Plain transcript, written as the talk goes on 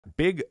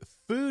big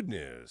food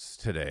news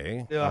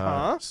today.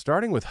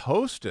 Starting with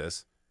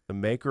Hostess, the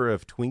maker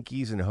of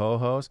Twinkies and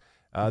Ho-Hos.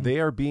 They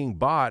are being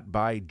bought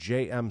by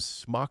J.M.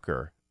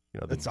 Smucker. You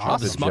know, That's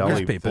awesome. Jelly,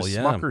 Smucker's people, the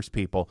yeah. Smucker's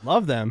people.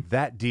 Love them.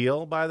 That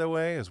deal, by the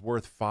way, is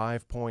worth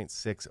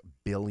 $5.6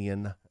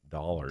 billion.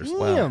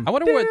 Wow. I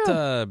wonder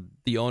what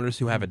the owners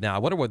who have it now, I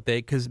wonder what they,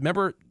 because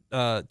remember,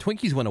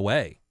 Twinkies went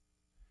away.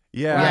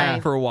 Yeah.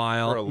 For a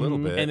while. For a little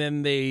bit. And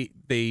then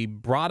they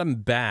brought them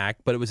back,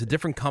 but it was a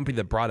different company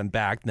that brought them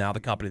back. Now the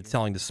company that's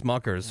selling to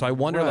Smuckers. So I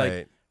wonder,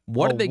 like,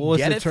 what did they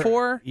get it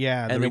for?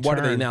 Yeah. And then what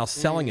are they now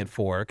selling it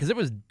for? Because it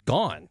was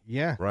gone.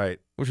 Yeah. Right.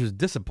 Which was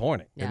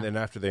disappointing. Yeah. And then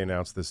after they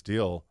announced this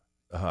deal,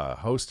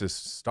 Hostess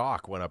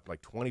stock went up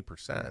like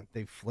 20%.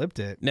 They flipped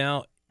it.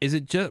 Now, is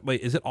it just, wait,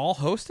 is it all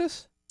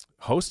Hostess?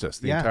 Hostess,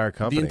 the entire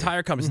company. The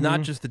entire company. It's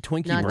not just the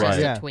Twinkie Not brand.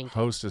 just the Twinkie.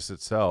 Hostess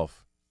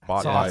itself.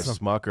 Bought That's by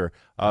awesome. Smucker.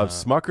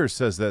 Smucker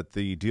says that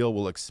the deal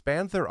will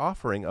expand their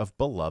offering of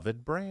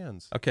beloved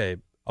brands. Okay,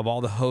 of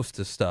all the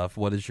Hostess stuff,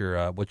 what's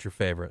your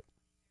favorite?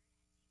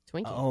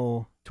 Twinkie.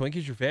 Oh.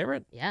 Twinkies your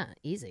favorite? Yeah,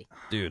 easy.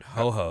 Dude,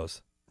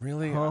 Ho-Hos.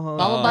 Really?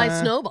 Followed by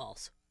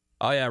snowballs.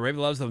 Oh, yeah, Raven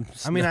loves them.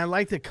 I mean, I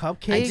like the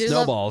cupcakes.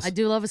 Snowballs. I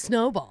do love a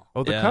snowball.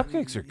 Oh, the Yeah.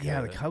 cupcakes are good.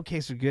 Yeah, the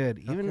cupcakes are good.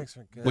 Cupcakes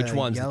are good. Which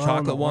ones? The yellow chocolate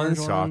and the orange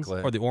ones?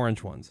 Chocolate. Or the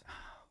orange ones?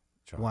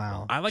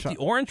 Wow. I like the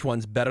orange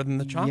ones better than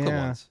the chocolate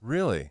Yeah. ones.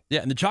 Really?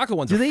 Yeah, and the chocolate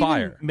ones Do are they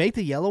fire. even make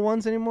the yellow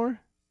ones anymore?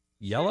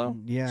 Yellow?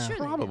 Yeah. Sure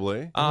they do. Probably.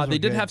 Those They are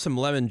did good. have some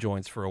lemon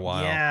joints for a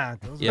while. Yeah,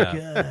 those Yeah.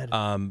 are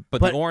good.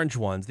 But the orange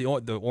ones, the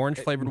orange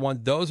flavored ones,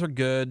 those are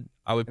good.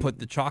 I would put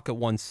the chocolate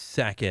ones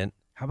second.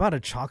 How about a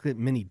chocolate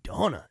mini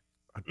donut?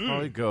 I'd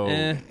probably go.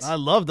 I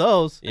love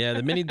those. Yeah,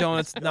 the mini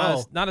donuts,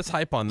 not as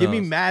hype on Give those.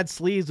 me mad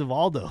sleeves of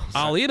all those.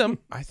 I'll eat them.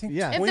 I think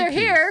Yeah. If they're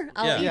here,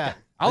 I'll eat Yeah. them.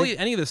 I'll eat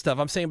any of this stuff.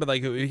 I'm saying, but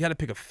like, you got to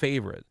pick a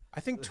favorite. I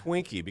think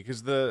Twinkie,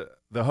 because the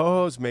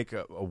Ho-Hos make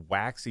a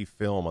waxy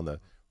film on the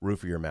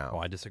roof of your mouth. Oh,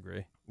 I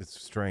disagree. It's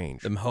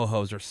strange. Them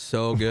Ho-Hos are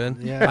so good.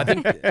 Yeah. I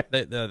think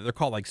they're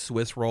called like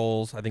Swiss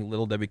rolls. I think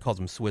Little Debbie calls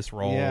them Swiss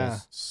rolls. Yeah.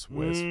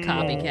 Swiss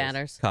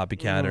Copycatters.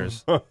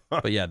 Copycatters.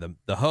 But yeah,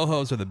 the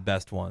Ho-Hos are the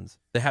best ones.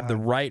 They have the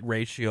right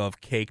ratio of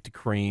cake to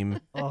cream.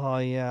 Oh,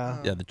 yeah.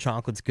 Yeah, the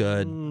chocolate's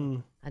good.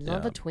 I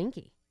love Yeah. a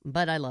Twinkie,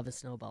 but I love a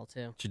snowball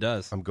too. She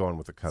does. I'm going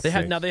with the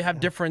cupcakes. They have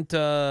different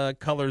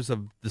colors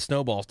of the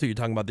snowballs too. You're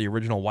talking about the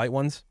original white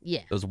ones?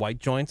 Yeah. Those white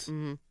joints?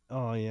 Mm-hmm.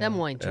 Oh, yeah. Them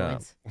wine Yeah.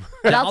 joints.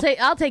 But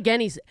I'll take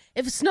any.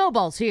 If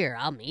snowball's here,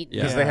 I'm eating.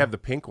 Yeah. Because they have the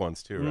pink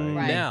ones too, right?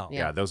 Right. Now.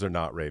 Yeah, those are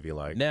not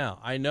Ravy-like. Now,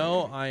 I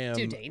know I am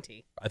Too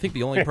dainty. I think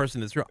the only person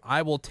that's real,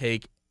 I will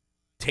take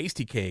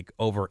Tasty-Cake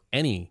over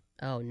any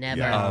Oh,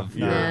 never. of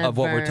Never.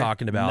 what we're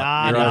talking about.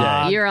 Nah, any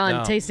nah. day. You're on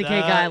No. Tasty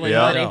Cake Nah, Island, yeah.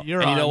 buddy.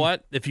 You're And you know on.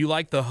 what? If you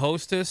like the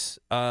Hostess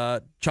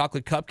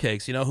chocolate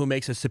cupcakes, you know who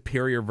makes a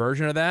superior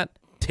version of that?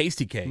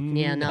 Tasty Cake.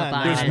 Yeah, not Nah,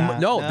 buying There's it. nah.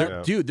 no, no.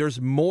 there- dude.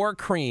 There's more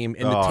cream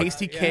in the Oh,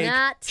 Tasty Cake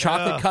Not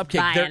chocolate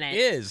cupcake. There buying it.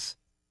 is.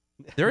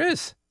 There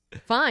is.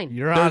 Fine.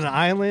 You're on an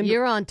island.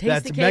 You're on Tasty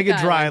That's Cake mega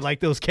dry Island. like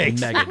those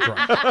cakes. Mega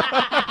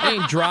dry.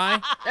 Ain't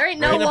dry. There ain't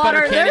no Peanut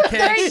water. butter candy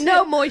There cakes. ain't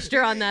no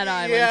moisture on that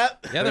island.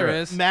 Yeah, there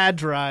is. Mad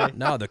dry.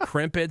 No, the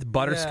crimpets,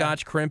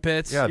 butterscotch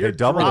crimpets. Yeah, they You're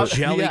double drunk. as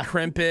jelly Yeah.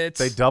 crimpets.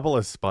 they double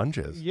as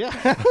sponges. Yeah.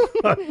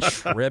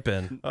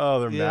 tripping. Oh,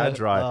 they're Yeah, mad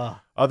dry.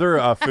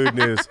 Other food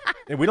news.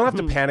 And we don't have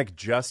to panic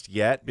just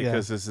yet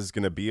because this is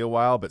going to be a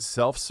while, but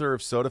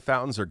self-serve soda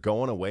fountains are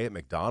going away at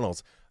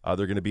McDonald's.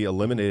 They're going to be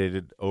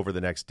eliminated over the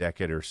next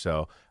decade or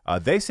so.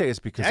 They say it's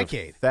because of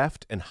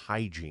theft and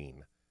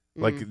hygiene.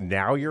 Like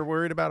now you're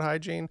worried about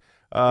hygiene?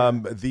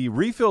 The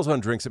refills on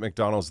drinks at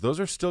McDonald's, those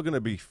are still going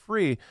to be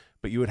free,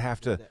 but you would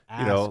have to,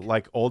 you know,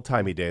 like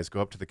old-timey days,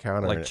 go up to the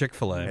counter Like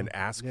Chick-fil-A. and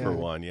ask for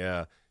one,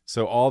 yeah.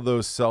 So all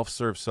those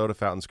self-serve soda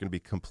fountains are going to be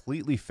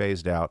completely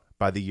phased out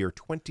by the year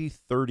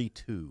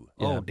 2032.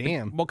 Oh,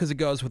 damn. Well, because it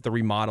goes with the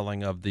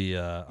remodeling of the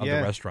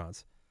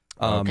restaurants.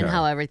 And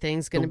how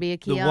everything's going to be a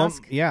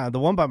kiosk. The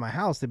one by my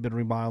house, they've been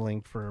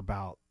remodeling for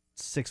about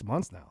 6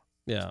 months now.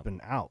 Yeah. It's been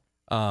out.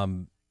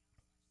 And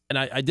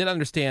I did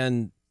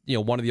understand, you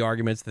know, one of the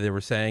arguments that they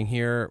were saying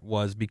here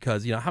was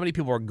because, you know, how many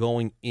people are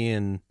going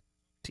in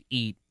to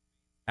eat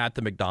at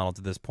the McDonald's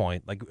at this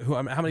point? Like,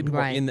 how many people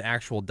are in the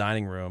actual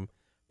dining room?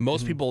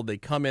 Most people, they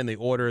come in, they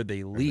order,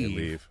 they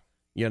leave.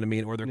 You know what I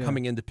mean? Or they're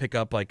coming in to pick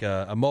up like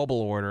a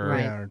mobile order. Right.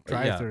 Yeah, or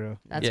drive-through.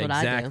 That's what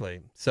I do.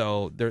 Exactly.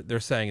 So they're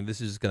saying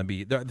this is going to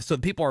be so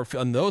people are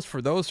on those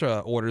for those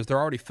orders. They're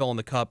already filling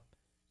the cup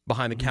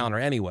behind the counter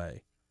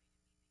anyway.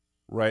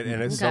 Right,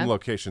 and in some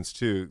locations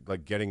too,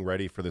 like getting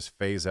ready for this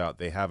phase out,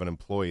 they have an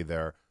employee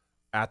there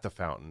at the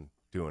fountain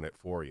doing it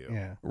for you.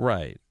 Yeah.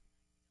 Right.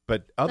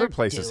 But other They're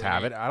places doing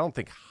have it. it. I don't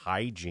think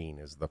hygiene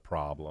is the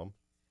problem.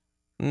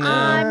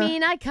 I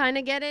mean, I kind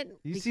of get it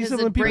You because see some of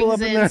it the people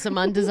brings up in in there? some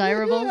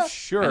undesirables.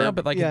 Sure. I know,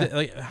 but like, Yeah.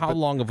 like how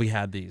long have we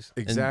had these?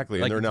 Exactly,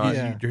 and like, they're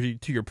not-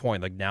 To your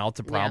point, like now it's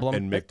a problem.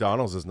 And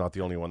McDonald's is not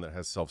the only one that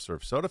has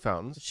self-serve soda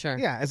fountains. Sure.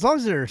 Yeah, as long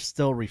as they're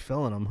still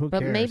refilling them, who But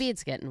cares? maybe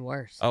it's getting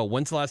worse. Oh,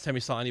 when's the last time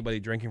you saw anybody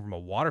drinking from a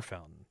water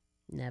fountain?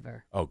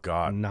 Never. Oh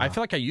God. No. I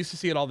feel like I used to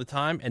see it all the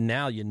time, and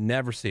now you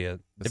never see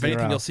it. If Zero.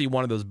 anything, you'll see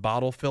one of those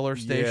bottle filler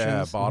stations.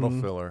 Yeah, bottle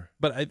filler.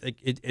 But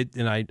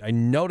I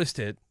noticed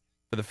it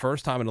for the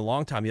first time in a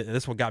long time. This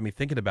is what got me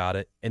thinking about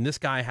it. And this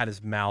guy had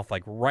his mouth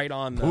like right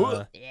on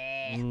the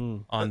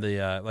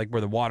like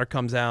where the water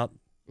comes out.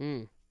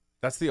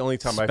 That's the only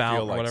time I Spout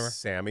feel or like whatever.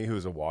 Sammy,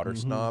 who's a water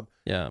snob.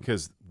 Yeah.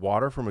 Because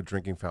water from a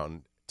drinking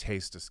fountain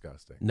tastes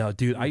disgusting. No,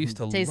 dude, I used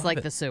to Tastes love like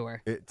it. the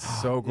sewer.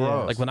 It's so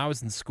gross. Like when I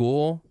was in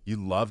school. You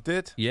loved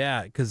it?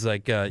 Yeah, because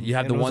like you had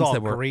And the it was ones all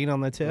that were green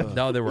on the tip.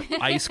 no, they were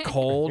ice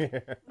cold.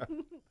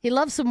 He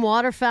loves some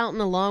water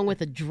fountain along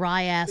with a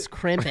dry ass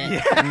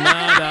crimpet.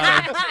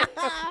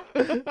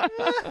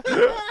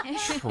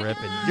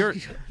 Tripping.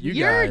 You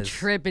You're guys.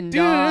 tripping,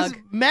 Dude, dog. it's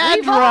mad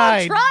We've all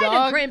dry. tried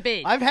dog. a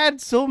crimpet. I've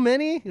had so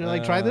many. You're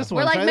like, try this one.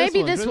 We're like, try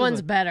maybe this this one.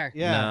 one's better.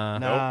 Yeah.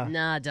 Nah.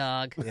 Nah,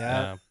 dog.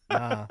 Yeah.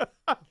 Nah.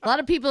 A lot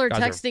of people are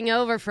Guys are- texting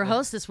over for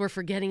Hostess. We're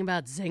forgetting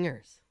about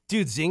zingers.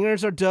 Dude,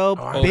 zingers are dope.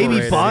 Oh, Baby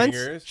overrated. Bunts.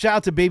 Zingers. Shout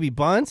out to Baby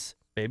Bunts.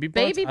 Baby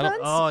bunts? Baby I don't-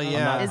 buns? Oh,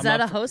 yeah. Is I'm that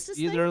not a Hostess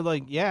thing? They're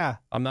like, yeah.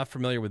 I'm not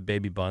familiar with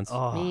baby bunts.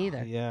 Oh, Me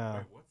either.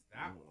 Yeah.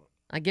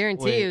 I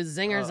guarantee Wait, you,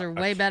 zingers are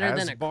way better than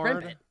a Casbard?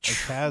 crimpet. A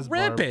Casbah.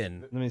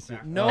 Tripping. Let me see.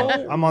 No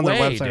I'm on their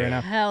way, website dude. right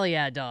now. Hell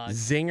yeah, dog. Oh,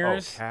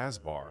 Zingers.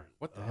 Casbar.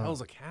 What the hell's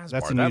a Casbar?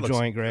 That's a That new looks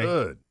joint, Greg.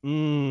 Good.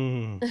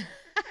 Mm.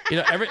 You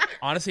know,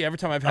 honestly, every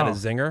time I've had Oh. a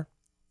zinger,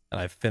 and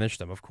I've finished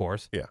them, of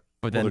course. Yeah.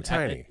 But Well, then they're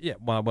tiny.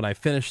 when I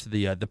finished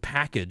the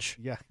package.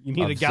 Yeah. You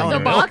need a Of gallon The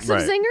of zingers. milk. box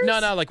Right. of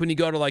zingers? No, like when you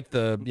go to like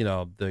the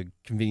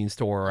convenience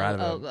store or out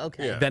of a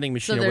okay. Yeah. vending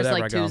So machine or there's whatever.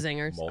 like I go, two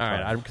zingers. Multi. all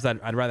right, because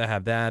I'd rather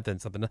have that than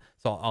something.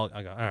 So I'll go,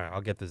 all right,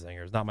 I'll get the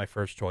zingers. Not my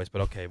first choice,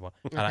 but okay. Well,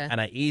 Okay.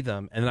 and I eat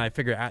them, and then I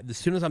figure out as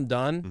soon as I'm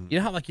done, you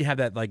know how like you have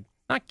that like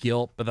not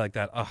guilt, but like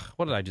that. Ugh,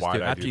 what did I just Why do?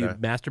 did I After do you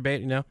that? masturbate,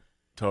 you know,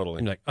 Totally.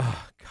 and you're like,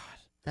 oh god.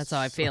 That's how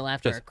I feel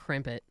after Just- a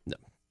crimpet.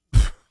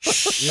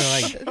 You're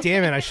like,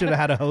 damn it, I should have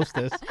had a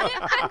Hostess.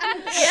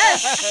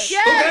 Yes!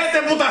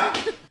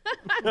 Yes!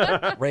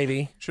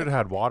 Ravy. Should have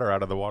had water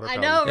out of the water I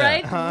fountain. know, Yeah.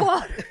 right?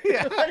 What?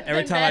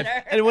 Every time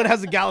Anyone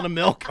has a gallon of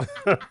milk.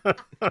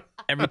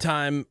 every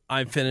time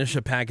I finish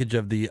a package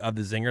of the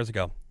zingers, I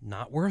go,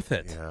 not worth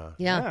it. Yeah.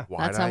 Yeah,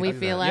 Why that's did how I we do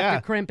feel that? Yeah.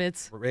 after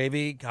crimpets.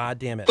 Ravy, god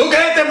damn it.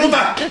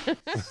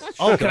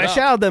 Oh, can I up. shout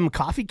out them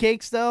coffee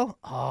cakes though?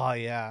 Oh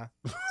yeah,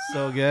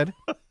 so good.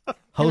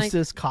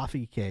 Hostess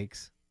coffee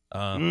cakes. You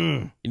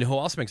know who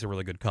else makes a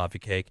really good coffee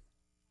cake?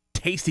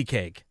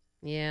 TASTYKAKE.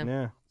 Yeah.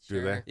 Yeah,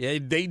 Do they? Yeah,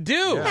 they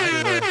do.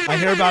 I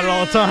hear about it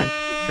all the time.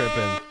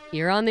 Tripping.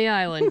 You're on the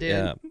island, dude.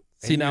 Yeah.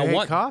 See you now hate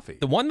what? coffee.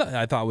 The one that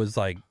I thought was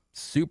like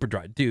super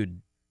dry,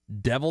 dude.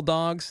 Devil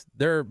dogs.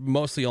 They're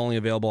mostly only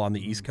available on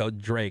the East Coast.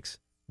 Drake's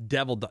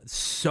devil dogs,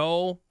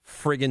 so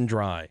friggin'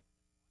 dry.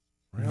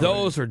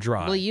 Those are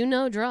dry. Well, you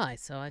know dry,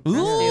 so I trust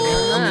you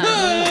Ooh. on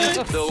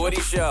that. The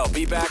Woody Show.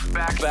 Be back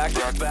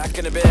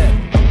in a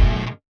bit.